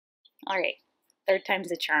All right, third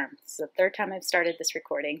time's a charm. This is the third time I've started this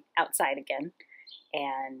recording outside again.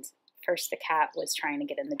 And first the cat was trying to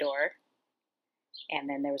get in the door, and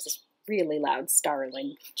then there was this really loud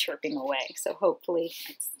starling chirping away. So hopefully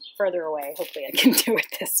it's further away. Hopefully I can do it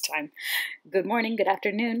this time. Good morning, good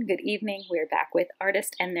afternoon, good evening. We're back with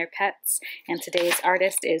Artists and Their Pets. And today's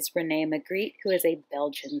artist is Rene Magritte, who is a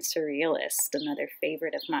Belgian surrealist, another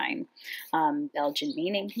favorite of mine. Belgian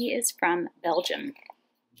meaning he is from Belgium.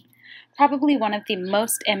 Probably one of the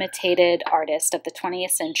most imitated artists of the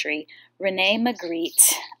 20th century, Rene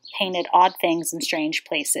Magritte painted odd things in strange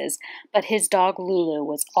places, but his dog Lulu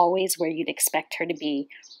was always where you'd expect her to be,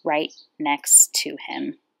 right next to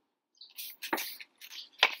him.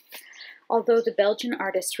 Although the Belgian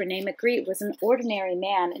artist Rene Magritte was an ordinary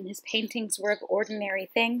man and his paintings were of ordinary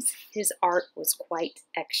things, his art was quite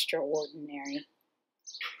extraordinary.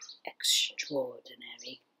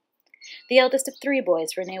 Extraordinary. The eldest of three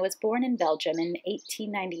boys, Rene was born in Belgium in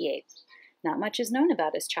 1898. Not much is known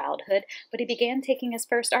about his childhood, but he began taking his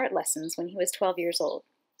first art lessons when he was 12 years old.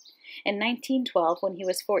 In 1912, when he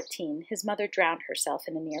was 14, his mother drowned herself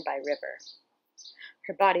in a nearby river.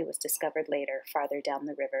 Her body was discovered later, farther down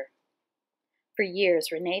the river. For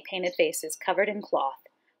years, Rene painted faces covered in cloth,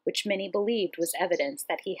 which many believed was evidence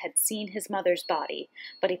that he had seen his mother's body,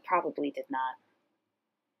 but he probably did not.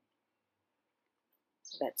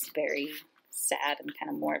 That's very sad and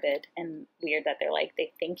kind of morbid and weird that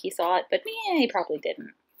they think he saw it, but yeah, he probably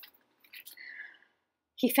didn't.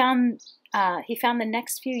 He found the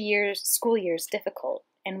next few school years difficult,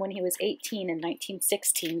 and when he was 18 in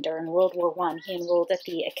 1916 during World War I, he enrolled at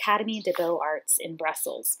the Académie des Beaux-Arts in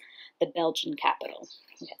Brussels, the Belgian capital.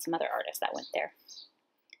 We had some other artists that went there.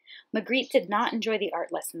 Magritte did not enjoy the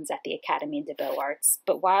art lessons at the Académie des Beaux-Arts,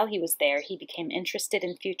 but while he was there, he became interested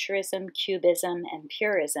in Futurism, Cubism, and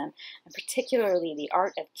Purism, and particularly the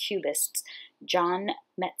art of Cubists John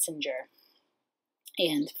Metzinger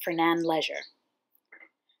and Fernand Léger.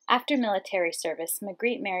 After military service,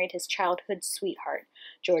 Magritte married his childhood sweetheart,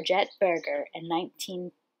 Georgette Berger, in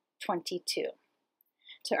 1922.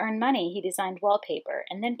 To earn money, he designed wallpaper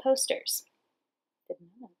and then posters.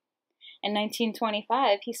 Didn't know. In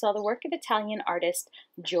 1925, he saw the work of Italian artist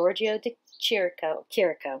Giorgio de Chirico,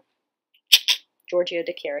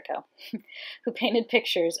 who painted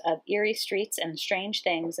pictures of eerie streets and strange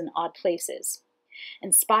things in odd places.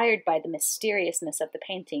 Inspired by the mysteriousness of the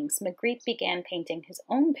paintings, Magritte began painting his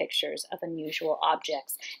own pictures of unusual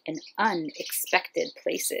objects in unexpected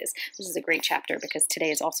places. This is a great chapter because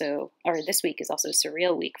this week is also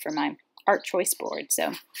Surreal Week for my art choice board.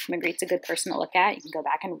 So Magritte's a good person to look at. You can go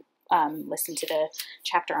back and listen to the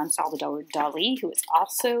chapter on Salvador Dali, who is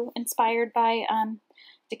also inspired by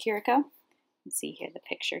de Chirico. You can see here the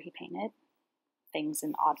picture he painted, things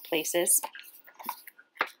in odd places.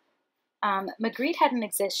 Magritte had an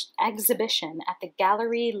exhibition at the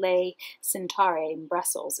Galerie Les Centaures in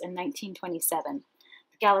Brussels in 1927.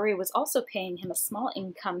 The gallery was also paying him a small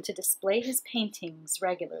income to display his paintings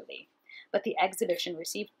regularly, but the exhibition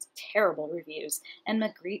received terrible reviews, and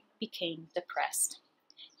Magritte became depressed.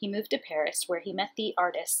 He moved to Paris, where he met the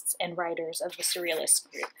artists and writers of the Surrealist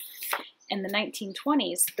group. In the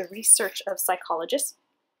 1920s, the research of psychologist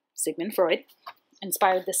Sigmund Freud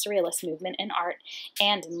inspired the Surrealist movement in art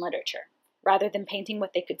and in literature. Rather than painting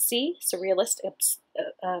what they could see, Surrealists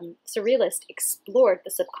explored the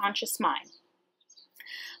subconscious mind,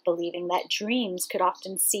 believing that dreams could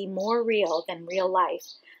often seem more real than real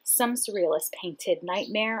life. Some Surrealists painted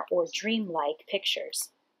nightmare or dream-like pictures.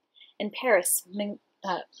 In Paris,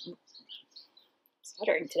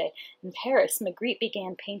 Magritte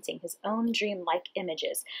began painting his own dream-like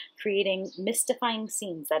images, creating mystifying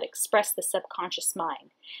scenes that express the subconscious mind,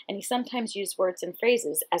 and he sometimes used words and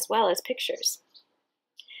phrases as well as pictures.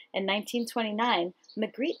 In 1929,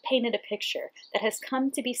 Magritte painted a picture that has come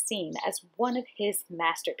to be seen as one of his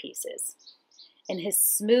masterpieces. In his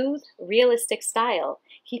smooth, realistic style,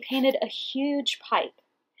 he painted a huge pipe,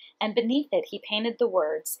 and beneath it he painted the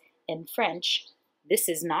words, in French, "This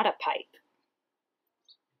is not a pipe."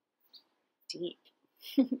 Deep.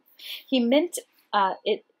 He meant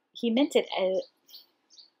it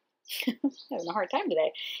I'm having a hard time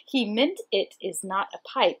today. He meant it is not a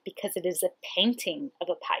pipe because it is a painting of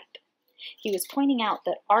a pipe. He was pointing out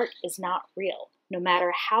that art is not real, no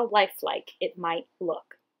matter how lifelike it might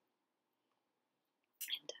look.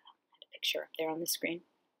 And I had a picture up there on the screen.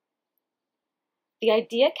 The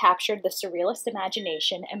idea captured the surrealist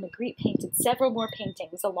imagination, and Magritte painted several more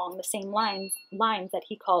paintings along the same lines that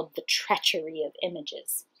he called the treachery of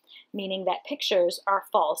images, meaning that pictures are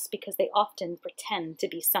false because they often pretend to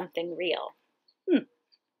be something real.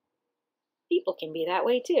 People can be that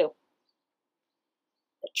way too.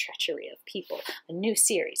 The Treachery of People, a new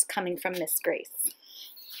series coming from Miss Grace.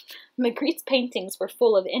 Magritte's paintings were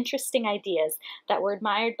full of interesting ideas that were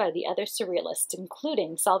admired by the other surrealists,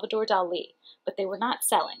 including Salvador Dali, but they were not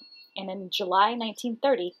selling, and in July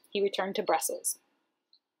 1930, he returned to Brussels.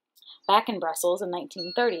 Back in Brussels in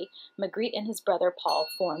 1930, Magritte and his brother Paul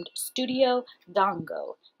formed Studio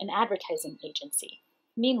Dango, an advertising agency.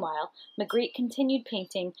 Meanwhile, Magritte continued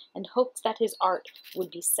painting and hoped that his art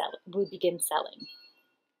would begin selling.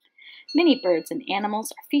 Many birds and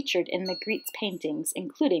animals are featured in Magritte's paintings,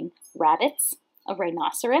 including rabbits, a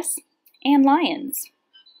rhinoceros, and lions.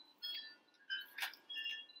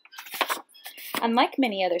 Unlike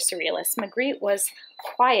many other surrealists, Magritte was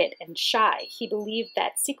quiet and shy. He believed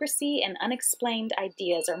that secrecy and unexplained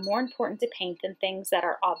ideas are more important to paint than things that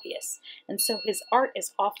are obvious, and so his art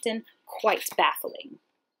is often quite baffling.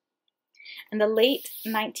 In the late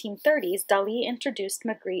 1930s, Dali introduced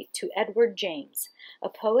Magritte to Edward James, a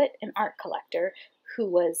poet and art collector who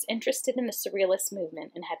was interested in the Surrealist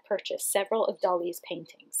movement and had purchased several of Dali's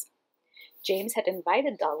paintings. James had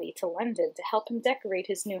invited Dali to London to help him decorate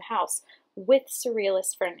his new house with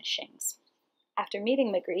Surrealist furnishings. After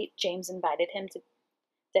meeting Magritte, James invited him to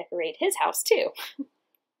decorate his house too.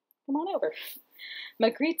 Come on over.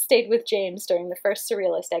 Magritte stayed with James during the first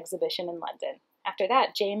Surrealist exhibition in London. After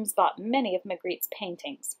that, James bought many of Magritte's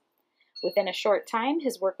paintings. Within a short time,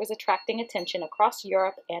 his work was attracting attention across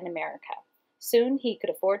Europe and America. Soon, he could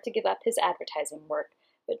afford to give up his advertising work,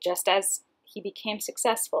 but just as he became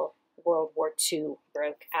successful, World War II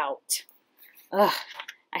broke out. Ugh,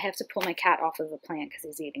 I have to pull my cat off of a plant because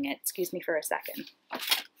he's eating it. Excuse me for a second.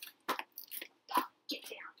 Get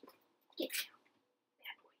down. Get down.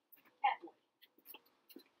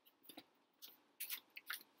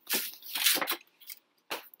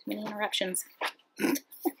 Many interruptions.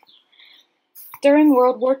 During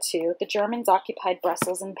World War II, the Germans occupied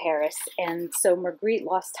Brussels and Paris, and so Magritte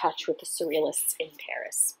lost touch with the Surrealists in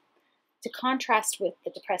Paris. To contrast with the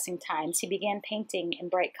depressing times, he began painting in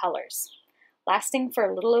bright colors. Lasting for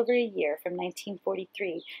a little over a year from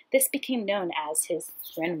 1943, this became known as his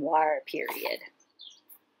Renoir period.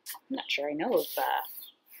 I'm not sure I know of,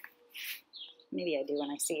 maybe I do when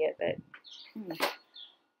I see it, but...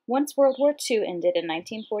 Once World War II ended in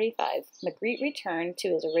 1945, Magritte returned to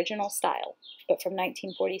his original style, but from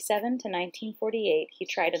 1947 to 1948, he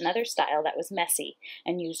tried another style that was messy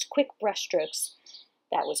and used quick brushstrokes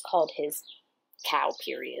that was called his cow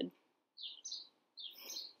period.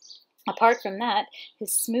 Apart from that,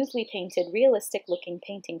 his smoothly painted, realistic-looking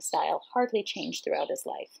painting style hardly changed throughout his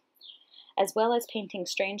life. As well as painting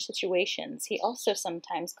strange situations, he also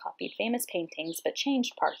sometimes copied famous paintings but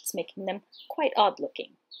changed parts, making them quite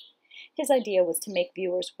odd-looking. His idea was to make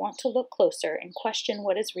viewers want to look closer and question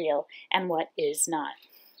what is real and what is not.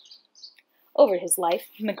 Over his life,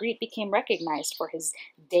 Magritte became recognized for his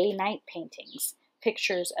day-night paintings,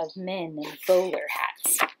 pictures of men in bowler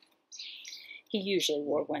hats. He usually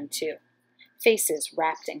wore one too. Faces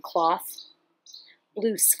wrapped in cloth,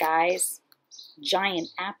 blue skies, giant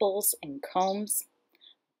apples and combs,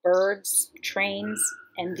 birds, trains,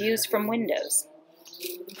 and views from windows.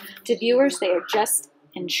 To viewers, they are just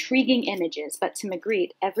intriguing images, but to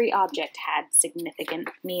Magritte, every object had significant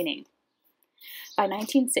meaning. By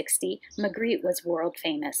 1960, Magritte was world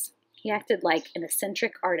famous. He acted like an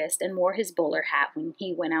eccentric artist and wore his bowler hat when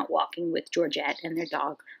he went out walking with Georgette and their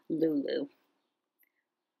dog, Lulu.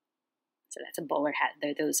 So that's a bowler hat.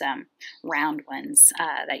 They're those round ones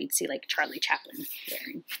that you'd see like Charlie Chaplin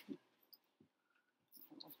wearing.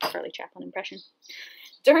 Charlie Chaplin impression.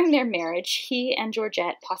 During their marriage, he and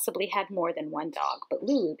Georgette possibly had more than one dog, but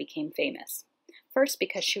Lulu became famous. First,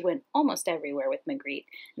 because she went almost everywhere with Magritte,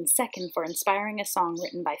 and second, for inspiring a song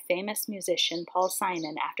written by famous musician Paul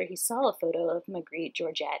Simon after he saw a photo of Magritte,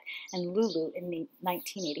 Georgette, and Lulu in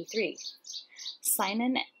 1983.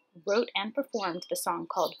 Simon wrote and performed the song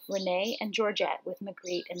called Rene and Georgette with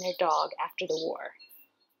Magritte and their dog after the war.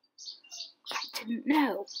 I didn't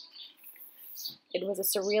know. It was a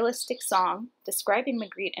surrealistic song describing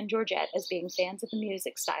Magritte and Georgette as being fans of the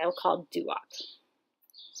music style called doo-wop.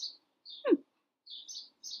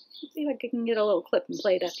 Let's see if I can get a little clip and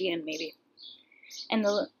play it at the end, maybe. In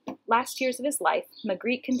the last years of his life,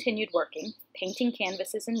 Magritte continued working, painting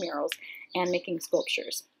canvases and murals, and making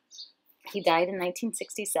sculptures. He died in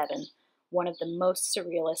 1967, one of the most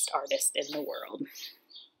surrealist artists in the world.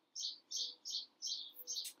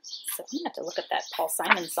 So I'm going to have to look at that Paul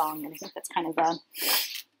Simon song, and I think that's kind of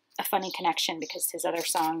a funny connection because his other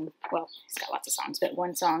song, well, he's got lots of songs, but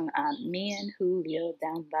one song, Me and Julio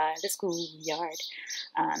Down by the Schoolyard,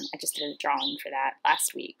 I just did a drawing for that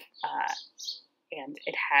last week, and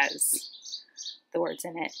it has the words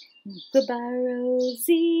in it. Goodbye,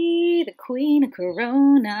 Rosie, the queen of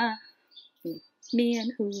Corona. Me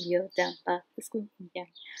and Julio down by the school. Yeah.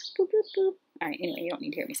 Boop, boop, boop. All right, anyway, you don't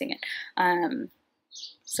need to hear me sing it.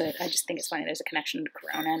 So I just think it's funny. There's a connection to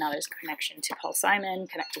Corona. Now there's a connection to Paul Simon.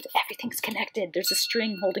 Connected to everything's connected. There's a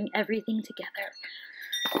string holding everything together.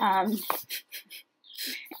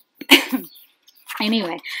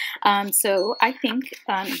 Anyway, so I think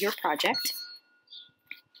your project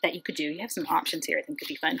that you could do, you have some options here I think could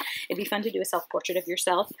be fun. It'd be fun to do a self-portrait of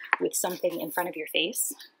yourself with something in front of your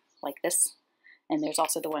face, like this. And there's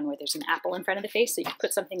also the one where there's an apple in front of the face, so you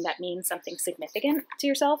put something that means something significant to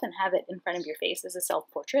yourself and have it in front of your face as a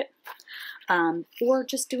self-portrait. Or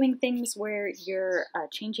just doing things where you're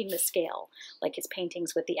changing the scale, like his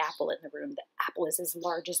paintings with the apple in the room. The apple is as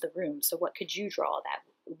large as the room, so what could you draw that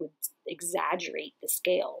would exaggerate the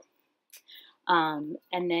scale? And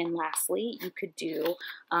then lastly, you could do,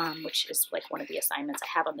 which is like one of the assignments I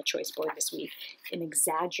have on the choice board this week, an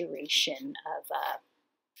exaggeration of,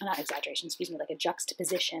 not exaggeration, excuse me, like a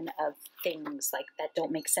juxtaposition of things like that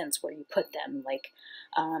don't make sense where you put them. Like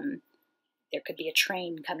there could be a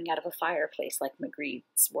train coming out of a fireplace like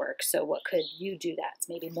Magritte's work. So what could you do that's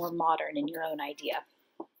maybe more modern in your own idea?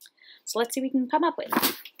 So let's see what we can come up with.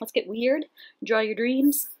 Let's get weird. Draw your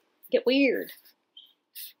dreams. Get weird.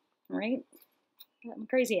 All right? Got my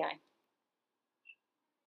crazy eye.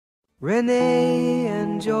 Rene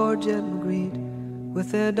and Georgette Magritte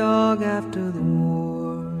with their dog after the war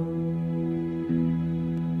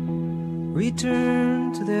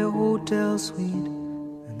returned to their hotel suite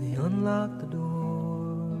and they unlocked